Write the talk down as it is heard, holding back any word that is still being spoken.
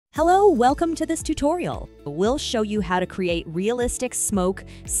Hello, welcome to this tutorial. We'll show you how to create realistic smoke,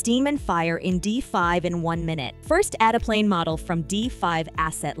 steam, and fire in D5 in 1 minute. First, add a plane model from D5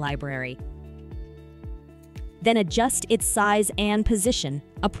 Asset Library. Then adjust its size and position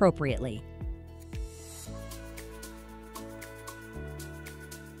appropriately.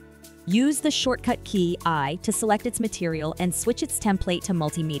 Use the shortcut key I to select its material and switch its template to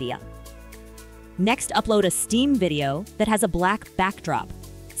multimedia. Next, upload a steam video that has a black backdrop.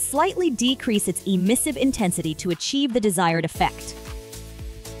 Slightly decrease its emissive intensity to achieve the desired effect.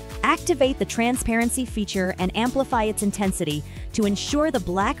 Activate the transparency feature and amplify its intensity to ensure the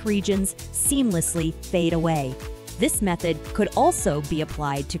black regions seamlessly fade away. This method could also be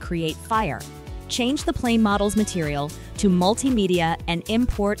applied to create fire. Change the plane model's material to multimedia and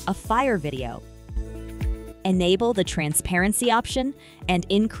import a fire video. Enable the transparency option and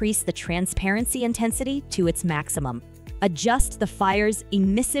increase the transparency intensity to its maximum. Adjust the fire's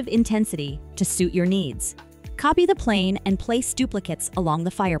emissive intensity to suit your needs. Copy the plane and place duplicates along the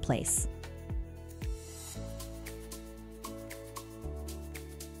fireplace.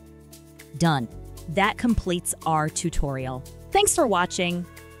 Done. That completes our tutorial. Thanks for watching.